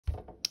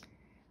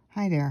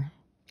Hi there.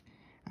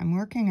 I'm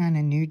working on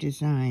a new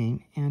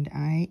design and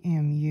I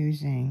am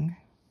using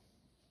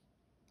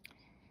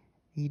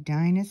the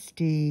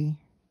Dynasty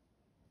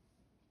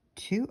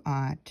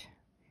 2-aught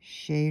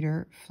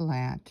shader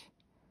flat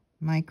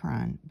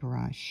micron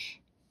brush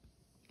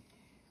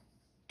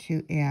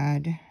to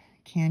add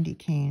candy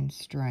cane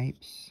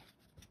stripes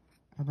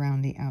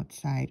around the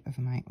outside of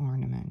my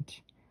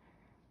ornament.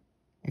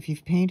 If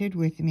you've painted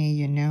with me,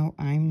 you know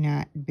I'm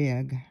not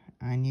big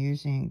on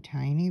using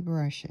tiny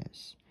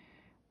brushes,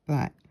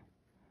 but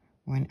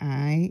when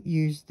I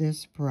use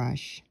this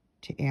brush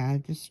to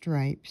add the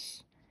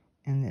stripes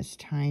in this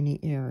tiny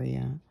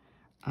area,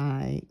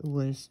 I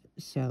was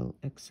so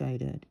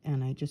excited,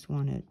 and I just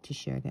wanted to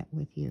share that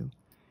with you.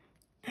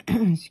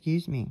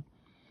 Excuse me.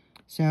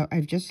 So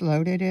I've just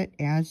loaded it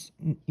as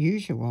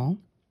usual.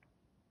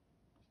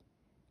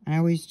 I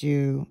always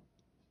do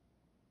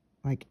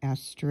like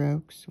S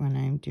strokes when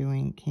I'm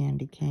doing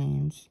candy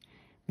canes.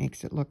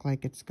 Makes it look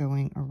like it's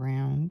going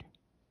around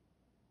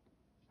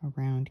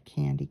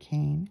candy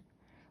cane.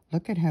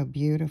 Look at how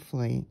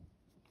beautifully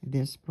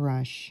this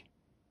brush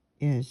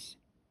is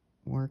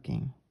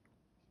working.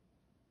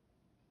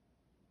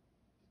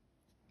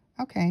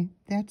 Okay,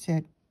 that's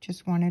it.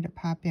 Just wanted to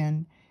pop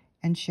in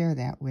and share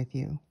that with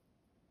you.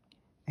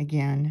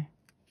 Again,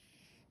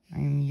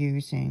 I'm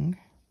using,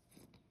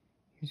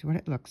 here's what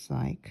it looks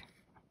like,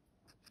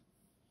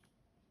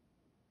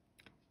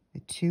 the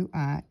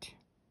 2-aught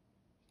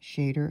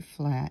shader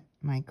flat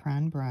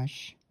micron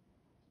brush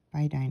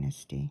by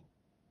Dynasty.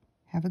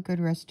 Have a good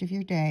rest of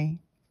your day.